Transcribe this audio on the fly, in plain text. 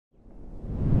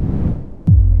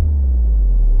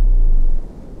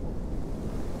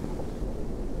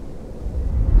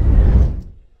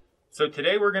So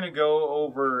today we're going to go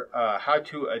over how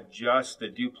to adjust the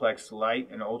Duplex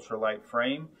Lite and Ultralight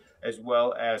frame, as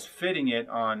well as fitting it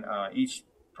on each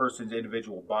person's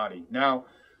individual body. Now,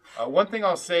 one thing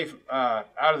I'll say out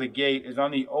of the gate is on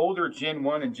the older Gen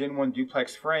 1 and Gen 1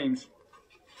 Duplex frames,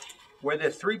 where the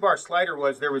 3-bar slider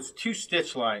was, there was 2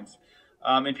 stitch lines.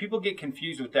 And people get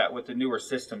confused with that with the newer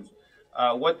systems.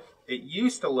 What it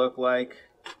used to look like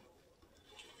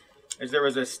is there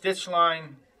was a stitch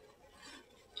line,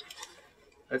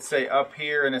 let's say up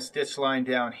here, and a stitch line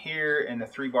down here, and the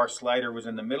 3-bar slider was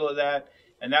in the middle of that.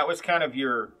 And that was kind of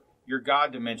your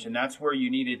God dimension. That's where you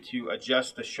needed to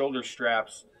adjust the shoulder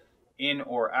straps in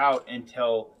or out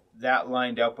until that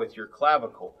lined up with your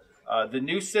clavicle. The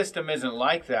new system isn't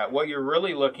like that. What you're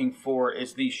really looking for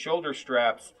is these shoulder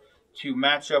straps to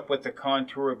match up with the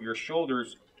contour of your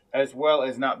shoulders, as well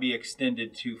as not be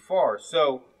extended too far.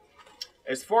 So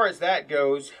as far as that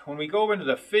goes, when we go into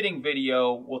the fitting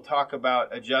video, we'll talk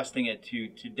about adjusting it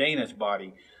to Dana's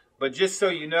body. But just so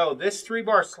you know, this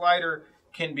 3-bar slider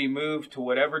can be moved to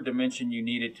whatever dimension you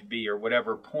need it to be, or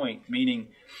whatever point, meaning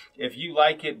if you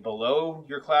like it below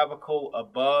your clavicle,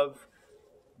 above,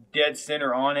 dead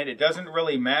center on it, it doesn't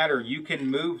really matter. You can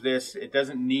move this. It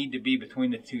doesn't need to be between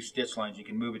the 2 stitch lines. You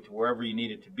can move it to wherever you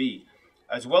need it to be.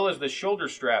 As well as the shoulder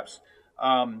straps.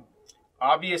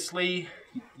 Obviously,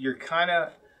 your kind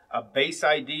of a base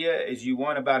idea is you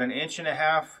want about 1.5 inches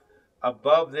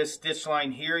above this stitch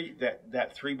line here.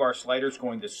 That 3-bar slider is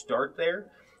going to start there,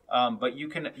 but you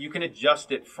can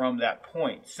adjust it from that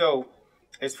point. So,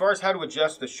 as far as how to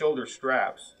adjust the shoulder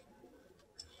straps,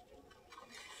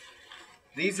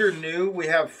 these are new. We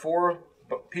have 4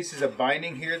 pieces of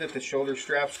binding here that the shoulder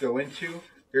straps go into.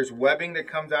 There's webbing that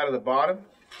comes out of the bottom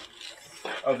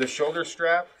of the shoulder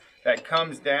strap that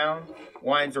comes down,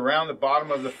 winds around the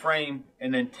bottom of the frame,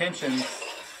 and then tensions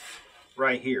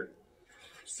right here.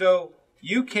 So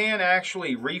you can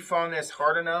actually reef on this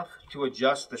hard enough to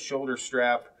adjust the shoulder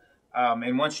strap.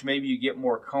 And once maybe you get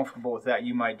more comfortable with that,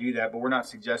 you might do that, but we're not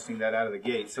suggesting that out of the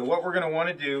gate. So what we're going to want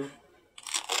to do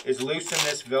is loosen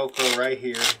this Velcro right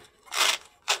here,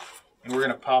 and we're going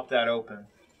to pop that open.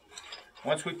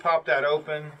 Once we pop that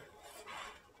open,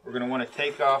 we're going to want to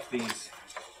take off these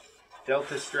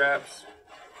Delta straps.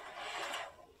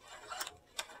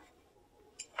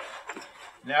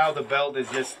 Now the belt is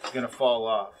just going to fall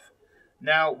off.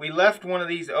 Now we left one of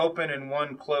these open and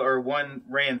one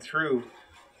ran through.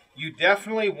 You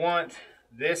definitely want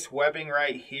this webbing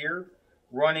right here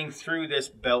running through this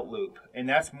belt loop, and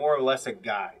that's more or less a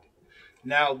guide.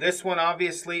 Now this one,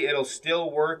 obviously it'll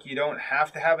still work. You don't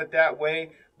have to have it that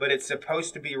way, but it's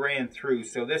supposed to be ran through.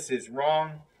 So this is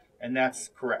wrong and that's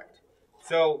correct.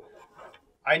 So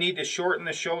I need to shorten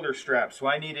the shoulder strap, so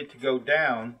I need it to go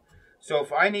down. So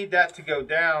if I need that to go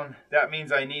down, that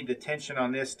means I need the tension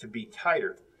on this to be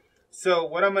tighter. So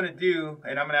what I'm going to do,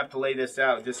 and I'm going to have to lay this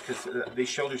out just because these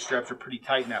shoulder straps are pretty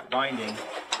tight in that binding.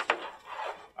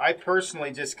 I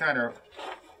personally just kind of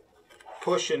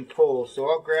push and pull. So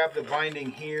I'll grab the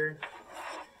binding here,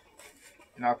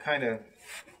 and I'll kind of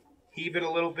heave it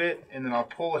a little bit, and then I'll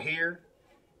pull here,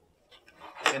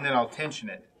 and then I'll tension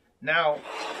it. Now,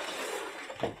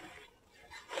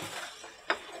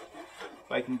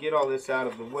 if I can get all this out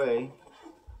of the way,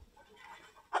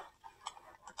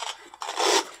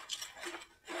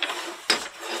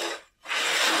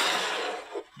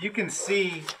 you can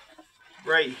see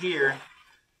right here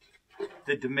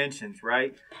the dimensions,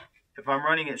 right? If I'm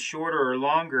running it shorter or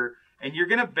longer, and you're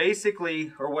going to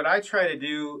basically, or what I try to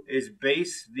do is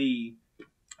base the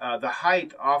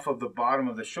height off of the bottom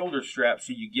of the shoulder strap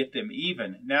so you get them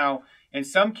even. Now, in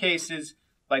some cases,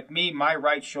 like me, my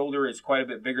right shoulder is quite a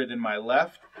bit bigger than my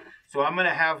left, so I'm going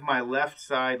to have my left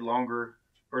side longer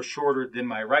or shorter than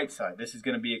my right side. This is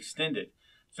going to be extended.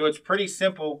 So it's pretty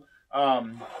simple.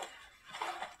 You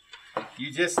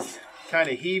just kind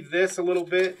of heave this a little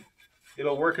bit.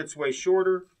 It'll work its way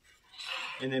shorter,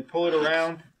 and then pull it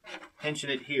around, tension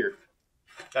it here.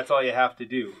 That's all you have to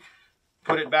do.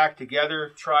 Put it back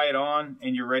together, try it on,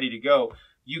 and you're ready to go.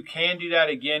 You can do that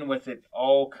again with it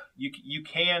all. You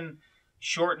can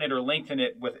shorten it or lengthen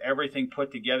it with everything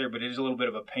put together, but it is a little bit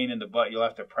of a pain in the butt. You'll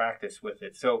have to practice with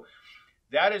it. So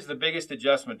that is the biggest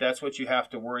adjustment. That's what you have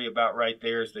to worry about right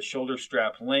there, is the shoulder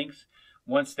strap length.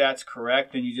 Once that's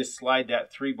correct, then you just slide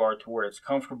that 3-bar to where it's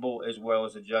comfortable, as well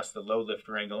as adjust the load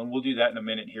lifter angle. And we'll do that in a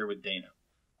minute here with Dana.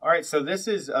 All right, so this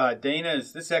is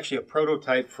Dana's. This is actually a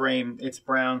prototype frame. It's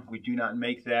brown. We do not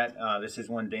make that. This is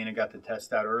one Dana got to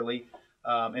test out early.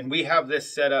 And we have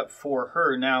this set up for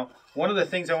her. Now, one of the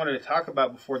things I wanted to talk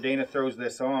about before Dana throws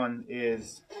this on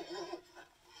is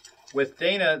with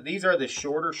Dana, these are the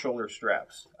shorter shoulder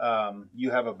straps.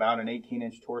 You have about an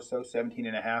 18-inch torso, 17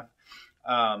 and a half.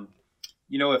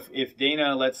 You know, if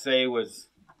Dana, let's say, was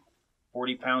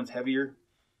 40 pounds heavier,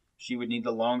 she would need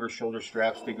the longer shoulder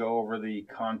straps to go over the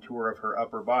contour of her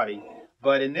upper body.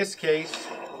 But in this case,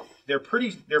 they're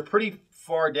pretty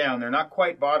far down. They're not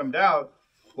quite bottomed out.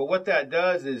 But what that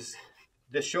does is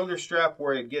the shoulder strap,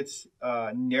 where it gets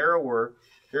narrower,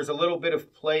 there's a little bit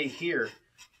of play here.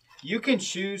 You can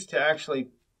choose to actually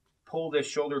pull this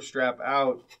shoulder strap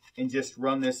out and just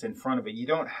run this in front of it. You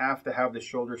don't have to have the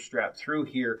shoulder strap through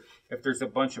here if there's a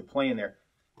bunch of play in there.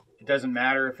 It doesn't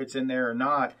matter if it's in there or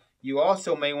not. You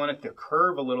also may want it to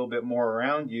curve a little bit more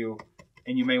around you,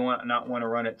 and you may not want to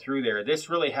run it through there. This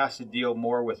really has to deal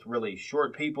more with really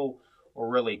short people or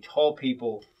really tall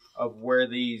people, of where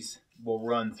these will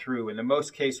run through. In the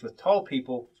most case with tall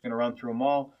people, it's going to run through them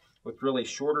all. With really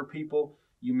shorter people,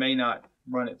 you may not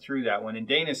run it through that one. In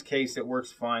Dana's case, it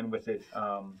works fine with it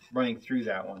running through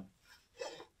that one.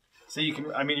 So you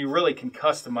can, I mean, you really can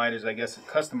customize it, I guess.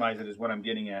 Customize it is what I'm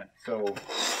getting at. So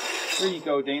there you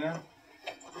go, Dana.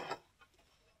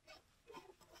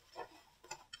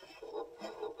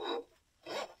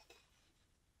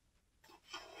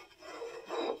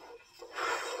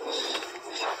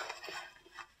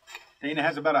 Dana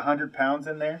has about 100 pounds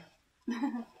in there.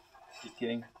 Just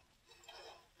kidding.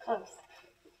 Close.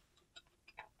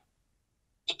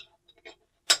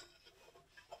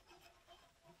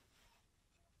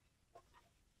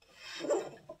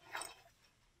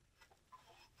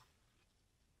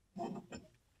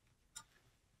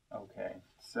 Okay,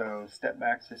 so step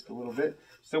back just a little bit.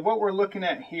 So what we're looking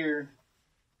at here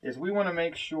is we want to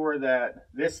make sure that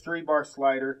this 3-bar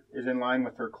slider is in line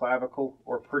with her clavicle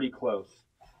or pretty close.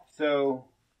 So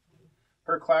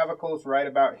her clavicle is right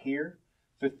about here.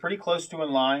 So it's pretty close to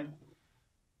in line.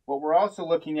 What we're also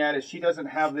looking at is she doesn't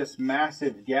have this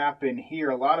massive gap in here.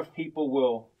 A lot of people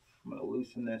will, I'm going to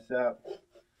loosen this up,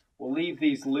 will leave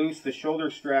these loose, the shoulder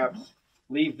straps,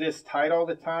 leave this tight all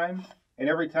the time. And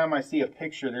every time I see a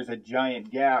picture, there's a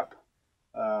giant gap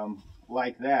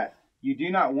like that. You do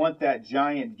not want that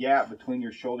giant gap between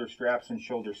your shoulder straps and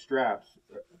shoulder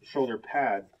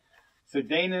pads. So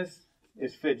Dana's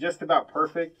is fit just about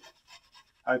perfect.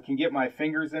 I can get my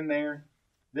fingers in there.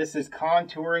 This is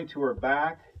contouring to her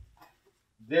back.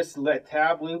 This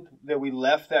tab loop that we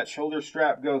left that shoulder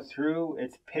strap go through,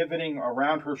 it's pivoting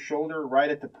around her shoulder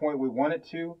right at the point we want it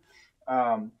to.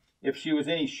 If she was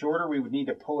any shorter, we would need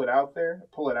to pull it out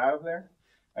of there.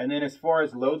 And then as far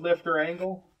as load lifter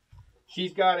angle,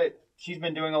 she's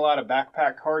been doing a lot of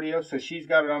backpack cardio, so she's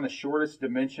got it on the shortest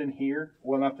dimension here.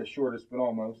 Well, not the shortest, but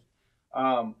almost.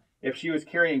 If she was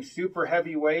carrying super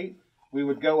heavy weight, we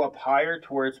would go up higher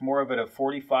to where it's more of at a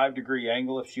 45-degree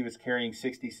angle if she was carrying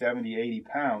 60, 70, 80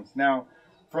 pounds. Now,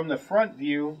 from the front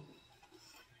view,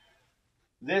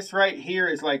 this right here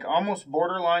is like almost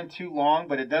borderline too long,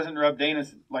 but it doesn't rub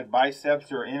Dana's like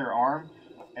biceps or inner arm.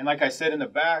 And like I said, in the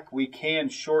back, we can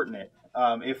shorten it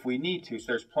if we need to, so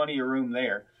there's plenty of room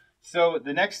there. So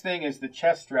the next thing is the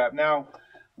chest strap. Now,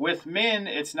 with men,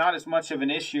 it's not as much of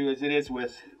an issue as it is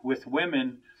with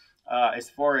women as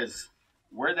far as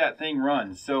where that thing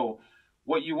runs. So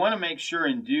what you want to make sure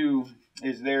and do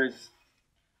is there's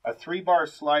a 3-bar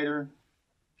slider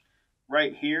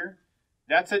right here.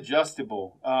 That's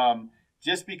adjustable.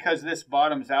 Just because this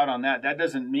bottoms out on that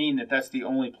doesn't mean that that's the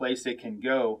only place it can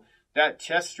go. That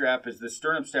chest strap, the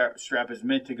sternum strap is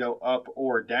meant to go up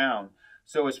or down.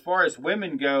 So as far as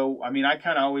women go, I mean, I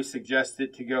kind of always suggest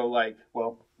it to go like,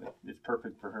 well, it's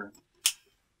perfect for her.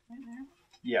 Right there?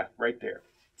 Yeah, right there.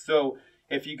 So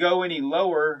if you go any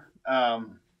lower,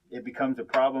 it becomes a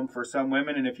problem for some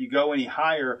women. And if you go any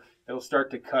higher, it'll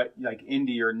start to cut like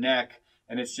into your neck.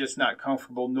 And it's just not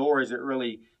comfortable, nor is it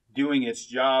really doing its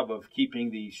job of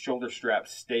keeping the shoulder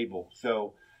straps stable.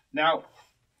 So now,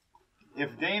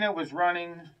 if Dana was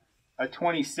running a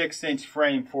 26-inch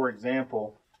frame, for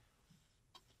example,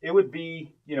 it would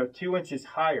be, 2 inches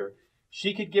higher.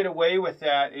 She could get away with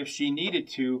that if she needed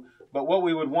to, but what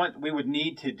we would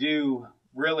need to do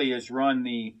really is run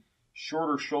the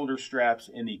shorter shoulder straps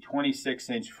in the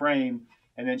 26-inch frame,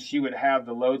 and then she would have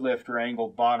the load lifter angle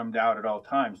bottomed out at all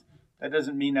times. That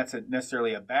doesn't mean that's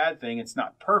necessarily a bad thing. It's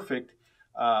not perfect,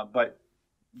 but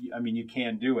I mean, you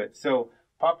can do it. So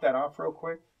pop that off real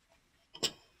quick.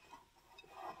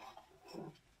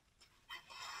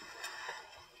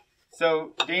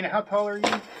 So Dana, how tall are you?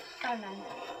 5'9".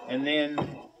 And then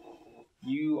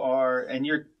you are, and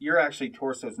you're actually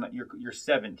torso's not, you're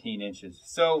 17 inches.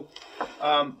 So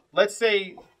let's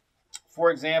say,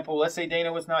 for example, let's say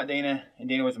Dana was not Dana and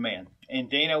Dana was a man. And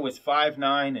Dana was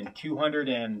 5'9"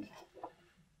 and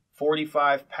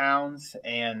 45 pounds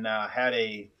and had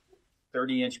a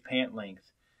 30-inch pant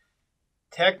length.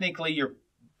 Technically,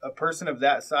 a person of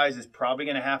that size is probably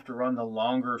going to have to run the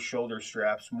longer shoulder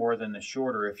straps more than the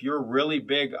shorter. If you're really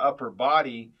big upper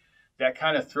body, that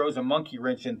kind of throws a monkey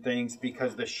wrench in things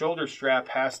because the shoulder strap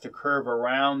has to curve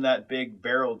around that big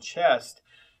barreled chest.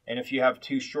 And if you have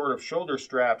too short of shoulder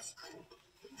straps,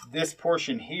 this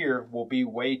portion here will be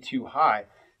way too high.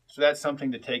 So that's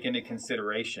something to take into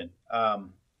consideration.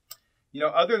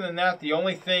 Other than that, the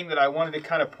only thing that I wanted to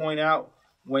kind of point out,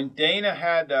 when Dana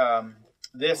had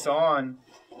this on,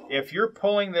 if you're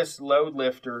pulling this load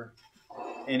lifter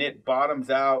and it bottoms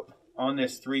out on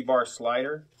this 3-bar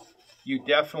slider, you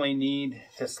definitely need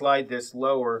to slide this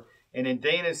lower. And in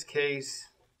Dana's case,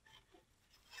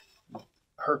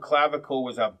 her clavicle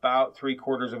was about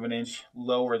 3/4 of an inch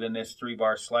lower than this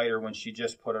 3-bar slider when she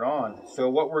just put it on. So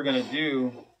what we're going to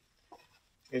do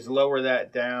is lower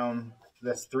that down.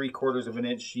 That's 3/4 of an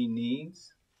inch she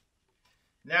needs.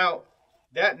 Now,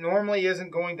 that normally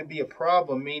isn't going to be a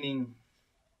problem, meaning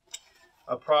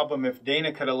a problem if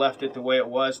Dana could have left it the way it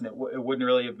was and it wouldn't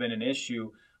really have been an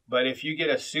issue. But if you get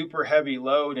a super heavy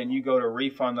load and you go to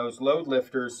reef on those load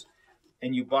lifters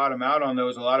and you bottom out on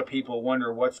those, a lot of people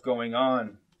wonder what's going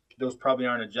on. Those probably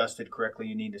aren't adjusted correctly.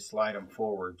 You need to slide them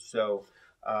forward. So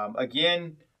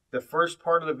again, the first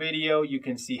part of the video, you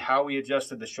can see how we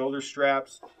adjusted the shoulder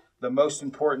straps. The most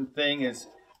important thing is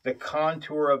the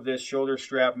contour of this shoulder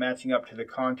strap matching up to the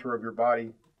contour of your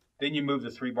body. Then you move the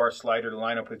 3-bar slider to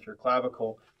line up with your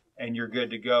clavicle and you're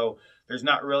good to go. There's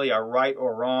not really a right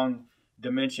or wrong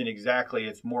dimension exactly.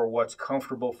 It's more what's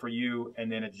comfortable for you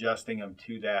and then adjusting them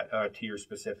to that, to your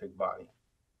specific body.